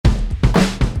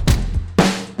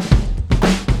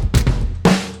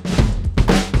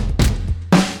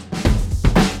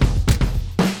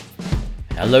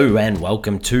Hello and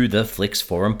welcome to the Flicks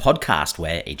Forum podcast,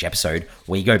 where each episode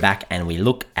we go back and we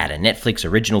look at a Netflix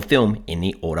original film in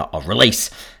the order of release.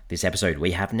 This episode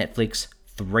we have Netflix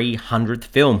 300th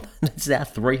film. This is our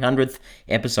 300th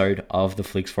episode of the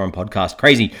Flicks Forum podcast.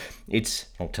 Crazy.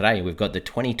 Today we've got the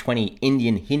 2020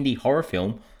 Indian Hindi horror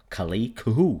film Kaali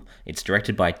Khuhi. It's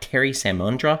directed by Terry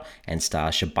Samundra and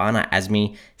stars Shabana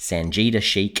Azmi, Sangeeta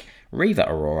Sheikh, Riva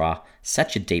Arora,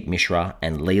 Satyadeep Mishra,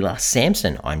 and Leela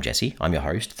Sampson. I'm Jesse. I'm your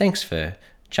host. Thanks for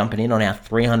jumping in on our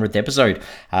 300th episode.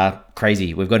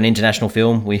 Crazy. We've got an international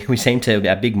film. We seem to,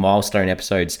 our big milestone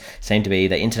episodes seem to be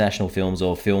the international films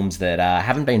or films that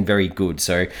haven't been very good.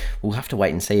 So we'll have to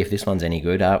wait and see if this one's any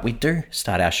good. We do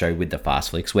start our show with the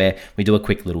Fast Flicks, where we do a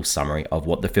quick little summary of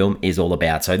what the film is all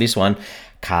about. So this one,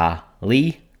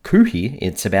 Kaali Khuhi,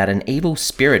 it's about an evil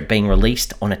spirit being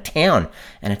released on a town,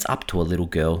 and it's up to a little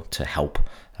girl to help.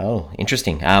 Oh,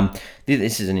 interesting.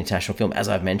 This is an international film, as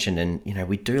I've mentioned, and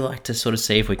we do like to sort of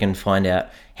see if we can find out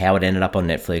how it ended up on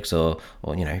Netflix, or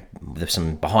there's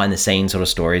some behind the scenes sort of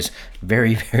stories.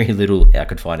 Very, very little I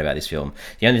could find about this film.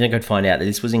 The only thing I could find out that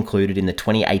this was included in the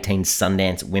 2018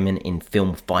 Sundance Women in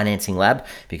Film Financing Lab,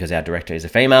 because our director is a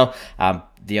female.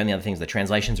 The only other thing is the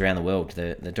translations around the world.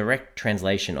 The direct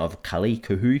translation of Kaali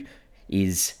Khuhi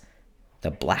is the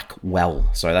Black Well.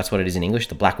 So that's what it is in English,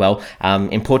 the Black Well.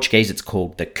 In Portuguese, it's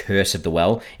called the Curse of the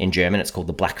Well. In German, it's called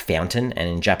the Black Fountain. And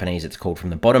in Japanese, it's called From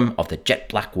the Bottom of the Jet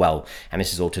Black Well. And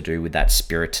this is all to do with that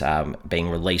spirit being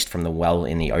released from the well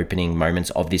in the opening moments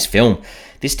of this film.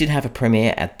 This did have a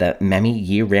premiere at the Mammy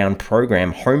Year-Round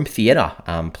Program Home Theatre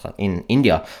in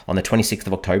India on the 26th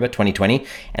of October 2020,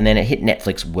 and then it hit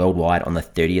Netflix worldwide on the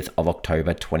 30th of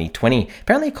October 2020.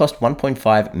 Apparently it cost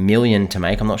 1.5 million to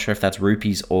make. I'm not sure if that's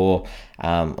rupees or...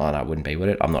 no, it wouldn't be, would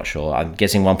it? I'm not sure. I'm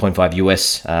guessing 1.5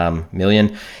 US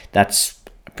million. That's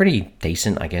a pretty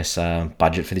decent, I guess,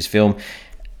 budget for this film.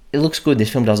 It looks good. This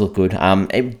film does look good.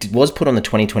 It was put on the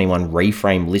 2021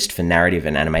 Reframe list for narrative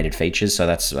and animated features, so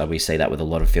that's we see that with a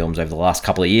lot of films over the last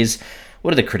couple of years.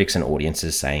 What are the critics and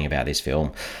audiences saying about this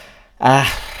film?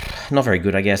 Not very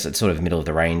good, I guess. It's sort of middle of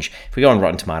the range. If we go on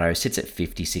Rotten Tomatoes, it sits at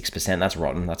 56%. That's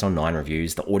rotten. That's on 9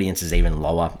 reviews. The audience is even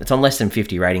lower. It's on less than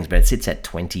 50 ratings, but it sits at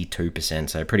 22%,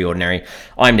 so pretty ordinary.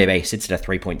 IMDb sits at a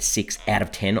 3.6 out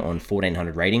of 10 on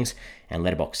 1,400 ratings, and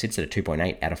Letterboxd sits at a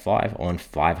 2.8 out of 5 on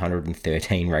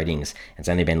 513 ratings. It's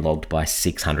only been logged by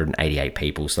 688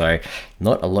 people, so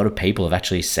not a lot of people have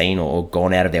actually seen or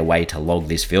gone out of their way to log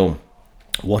this film.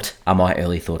 What are my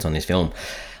early thoughts on this film?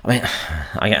 I mean,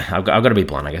 I've got to be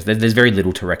blunt, I guess. There's very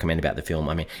little to recommend about the film.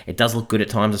 I mean, it does look good at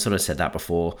times. I sort of said that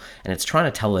before. And it's trying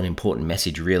to tell an important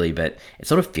message, really, but it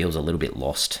sort of feels a little bit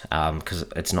lost because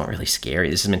it's not really scary.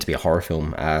 This is meant to be a horror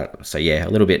film. So, yeah, a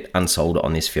little bit unsold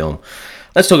on this film.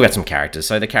 Let's talk about some characters.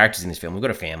 So, the characters in this film, we've got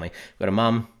a family. We've got a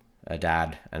mum, a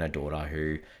dad, and a daughter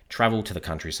who travel to the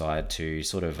countryside to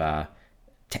sort of...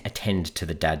 attend to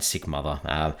the dad's sick mother.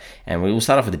 And we will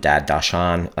start off with the dad,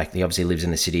 Darshan. Like, he obviously lives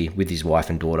in the city with his wife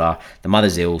and daughter. The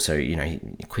mother's ill, so, he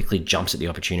quickly jumps at the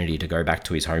opportunity to go back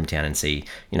to his hometown and see,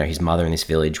 his mother in this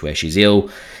village where she's ill.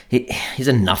 He's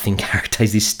a nothing character.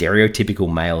 He's this stereotypical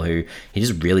male who, he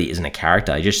just really isn't a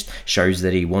character. He just shows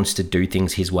that he wants to do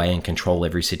things his way and control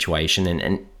every situation,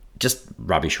 and just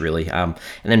rubbish, really. And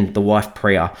then the wife,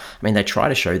 Priya, I mean, they try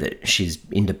to show that she's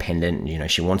independent.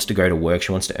 She wants to go to work.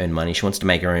 She wants to earn money. She wants to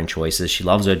make her own choices. She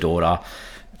loves her daughter,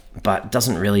 but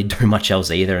doesn't really do much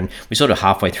else either. And we sort of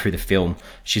halfway through the film,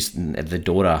 she's the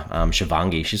daughter,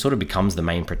 Shivangi, she sort of becomes the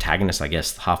main protagonist, I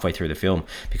guess, halfway through the film,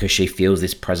 because she feels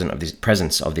this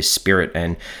presence of this spirit,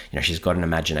 and she's got an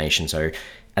imagination. So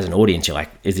as an audience, you're like,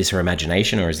 is this her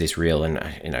imagination or is this real? And,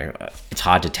 it's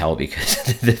hard to tell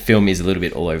because the film is a little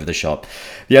bit all over the shop.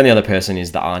 The only other person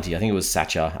is the auntie. I think it was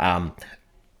Satya.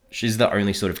 She's the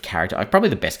only sort of character, probably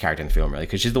the best character in the film, really,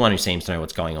 because she's the one who seems to know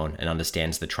what's going on and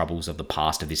understands the troubles of the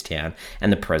past of this town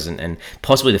and the present and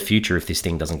possibly the future if this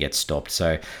thing doesn't get stopped.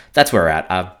 So that's where we're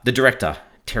at. The director,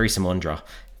 Terry Samundra,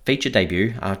 feature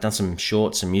debut. I've done some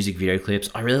shorts, some music video clips.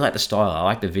 I really like the style. I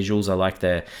like the visuals. I like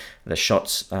the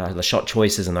shots, the shot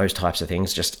choices and those types of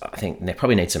things. Just, I think they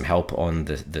probably need some help on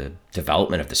the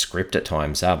development of the script at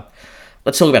times.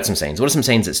 Let's talk about some scenes. What are some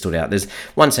scenes that stood out? There's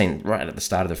one scene right at the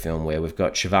start of the film where we've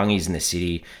got Shivangi's in the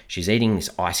city. She's eating this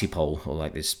icy pole, or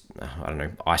like this I don't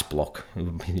know, ice block.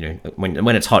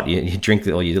 When it's hot, you drink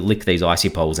or you lick these icy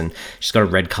poles, and she's got a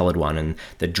red coloured one, and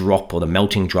the drop or the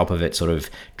melting drop of it sort of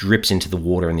drips into the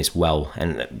water in this well,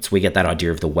 and so we get that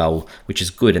idea of the well, which is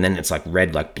good. And then it's like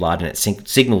red, like blood, and it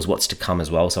signals what's to come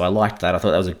as well. So I liked that. I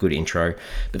thought that was a good intro.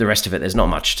 But the rest of it, there's not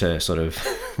much to sort of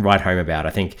write home about. I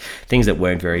think things that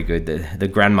weren't very good. The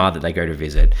grandma that they go to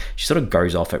visit, she sort of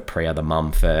goes off at Priya, the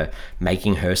mum, for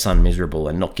making her son miserable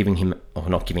and not giving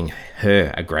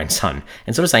her a grandson,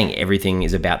 and sort of saying everything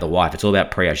is about the wife. It's all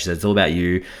about Priya. She says it's all about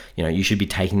you. You should be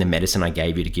taking the medicine I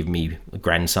gave you to give me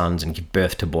grandsons and give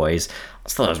birth to boys. I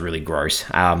thought that was really gross.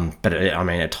 But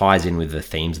it ties in with the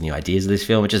themes and the ideas of this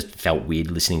film. It just felt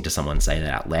weird listening to someone say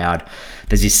that out loud.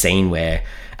 There's this scene where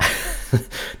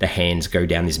the hands go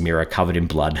down this mirror covered in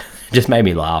blood. It just made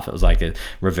me laugh. It was like a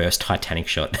reverse Titanic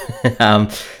shot.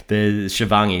 The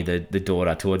Shivangi, the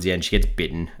daughter, towards the end, she gets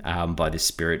bitten by this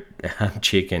spirit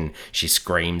chick, and she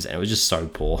screams, and it was just so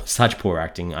poor. Such poor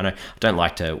acting. I know I don't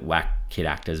like to whack kid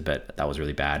actors, but that was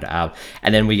really bad.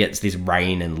 And then we get this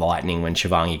rain and lightning when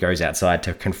Shivangi goes outside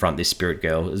to confront this spirit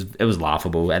girl. It was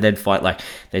laughable. And then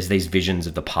there's these visions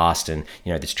of the past, and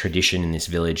this tradition in this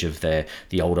village of the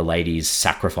older ladies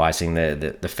sacrificing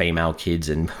the female kids,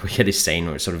 and we get this scene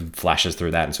where it sort of flashes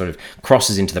through that and sort of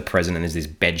crosses into the present, and there's this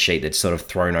bed sheet that's sort of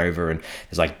thrown over, and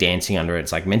there's like dancing under it.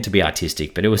 It's like meant to be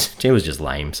artistic, but it was just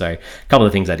lame. So a couple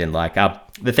of things I didn't like.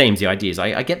 The themes, the ideas.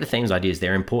 I get the themes, ideas.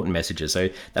 They're important messages. So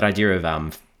that idea of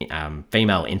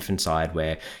female infanticide,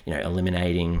 where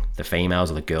eliminating the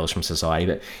females or the girls from society,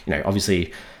 but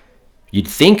obviously you'd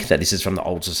think that this is from the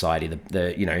old society, that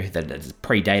it's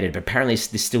predated, but apparently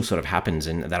this still sort of happens,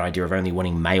 and that idea of only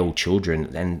wanting male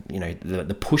children, and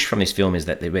the push from this film is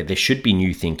that there should be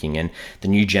new thinking, and the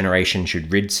new generation should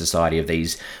rid society of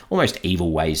these almost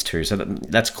evil ways too. So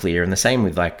that's clear. And the same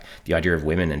with like the idea of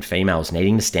women and females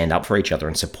needing to stand up for each other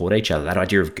and support each other. That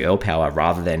idea of girl power,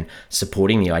 rather than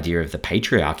supporting the idea of the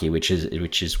patriarchy, which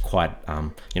is quite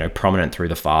prominent through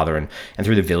the father and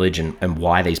through the village, and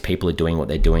why these people are doing what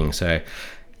they're doing. So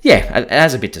yeah, it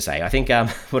has a bit to say. I think,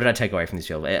 what did I take away from this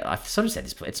film? I've sort of said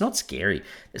this, it's not scary.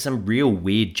 There's some real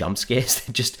weird jump scares.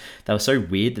 They were so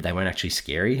weird that they weren't actually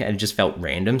scary, and it just felt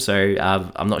random. So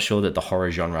I'm not sure that the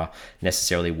horror genre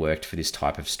necessarily worked for this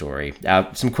type of story.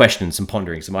 Some questions, some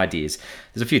pondering, some ideas.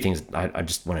 There's a few things I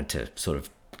just wanted to sort of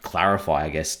clarify, I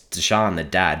guess. Deshaun, the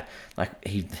dad, like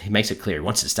he makes it clear he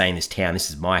wants to stay in this town.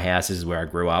 This is my house. This is where I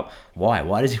grew up.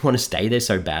 Why does he want to stay there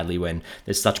so badly when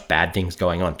there's such bad things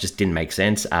going on? It just didn't make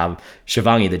sense.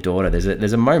 Shivangi, the daughter,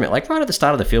 there's a moment like right at the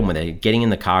start of the film where they're getting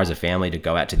in the car as a family to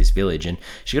go out to this village, and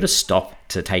she got to stop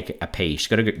to take a pee. She's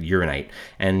got to urinate,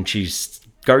 and she's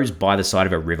goes by the side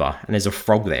of a river, and there's a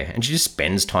frog there, and she just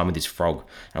spends time with this frog.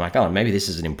 And I'm like, oh, maybe this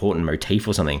is an important motif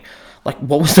or something. Like,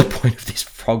 what was the point of this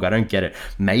frog? I don't get it.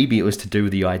 Maybe it was to do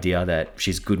with the idea that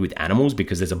she's good with animals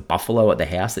because there's a buffalo at the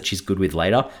house that she's good with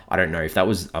later. I don't know if that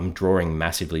was, I'm drawing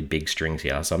massively big strings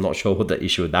here, so I'm not sure what the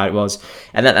issue with that was.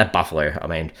 And that buffalo, I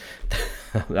mean,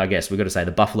 I guess we've got to say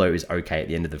the buffalo is okay at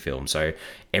the end of the film, so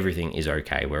everything is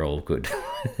okay. We're all good.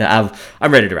 I'm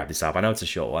ready to wrap this up. I know it's a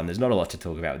short one. There's not a lot to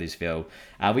talk about with this film.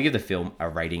 We give the film a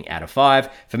rating out of 5.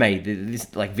 For me,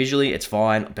 this, like, visually, it's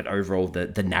fine, but overall,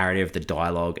 the narrative, the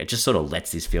dialogue, it just sort of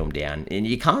lets this film down. And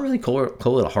you can't really call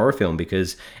it a horror film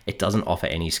because it doesn't offer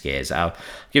any scares.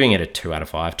 Giving it a 2 out of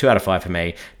 5. 2 out of 5 for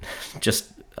me.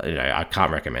 Just, I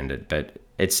can't recommend it, but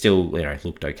it still,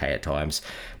 looked okay at times.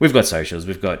 We've got socials.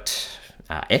 We've got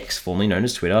X, formerly known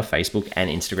as Twitter, Facebook, and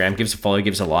Instagram. Give us a follow,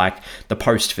 give us a like. The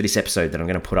post for this episode that I'm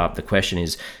going to put up, the question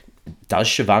is, does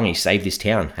Shivangi save this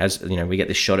town? As we get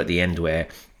this shot at the end where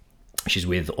she's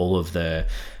with all of the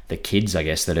kids, I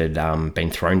guess, that had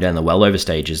been thrown down the well over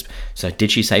stages. So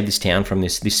did she save this town from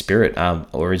this spirit,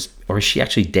 or is she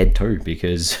actually dead too?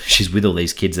 Because she's with all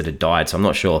these kids that had died. So I'm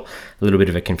not sure. A little bit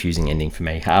of a confusing ending for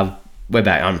me. We're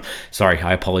back. I'm sorry.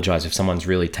 I apologize if someone's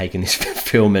really taken this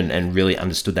film and really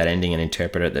understood that ending and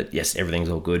interpreted it that, yes, everything's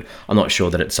all good. I'm not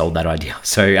sure that it sold that idea.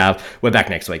 So we're back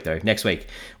next week, though. Next week,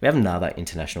 we have another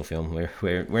international film.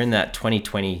 We're in that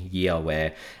 2020 year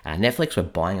where Netflix were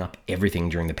buying up everything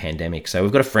during the pandemic. So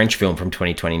we've got a French film from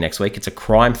 2020 next week. It's a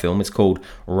crime film. It's called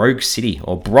Rogue City,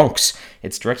 or Bronx.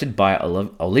 It's directed by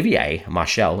Olivier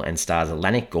Marchal and stars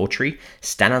Lanik Gautry,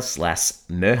 Stanislas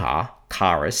Merha,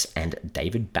 Karis, and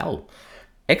David Bell.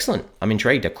 Excellent. I'm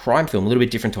intrigued. A crime film, a little bit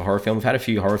different to a horror film. We've had a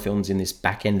few horror films in this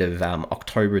back end of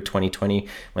October 2020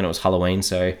 when it was Halloween,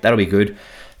 so that'll be good.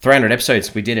 300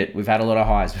 episodes, we did it. We've had a lot of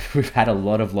highs, we've had a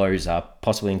lot of lows,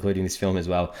 possibly including this film as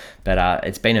well. But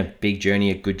it's been a big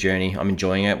journey, a good journey. I'm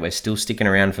enjoying it. We're still sticking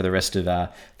around for the rest of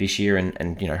this year,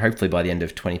 and hopefully by the end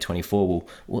of 2024,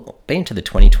 we'll be into the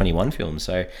 2021 film.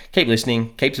 So keep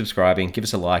listening, keep subscribing, give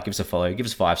us a like, give us a follow, give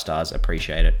us 5 stars.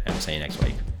 Appreciate it, and we'll see you next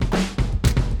week.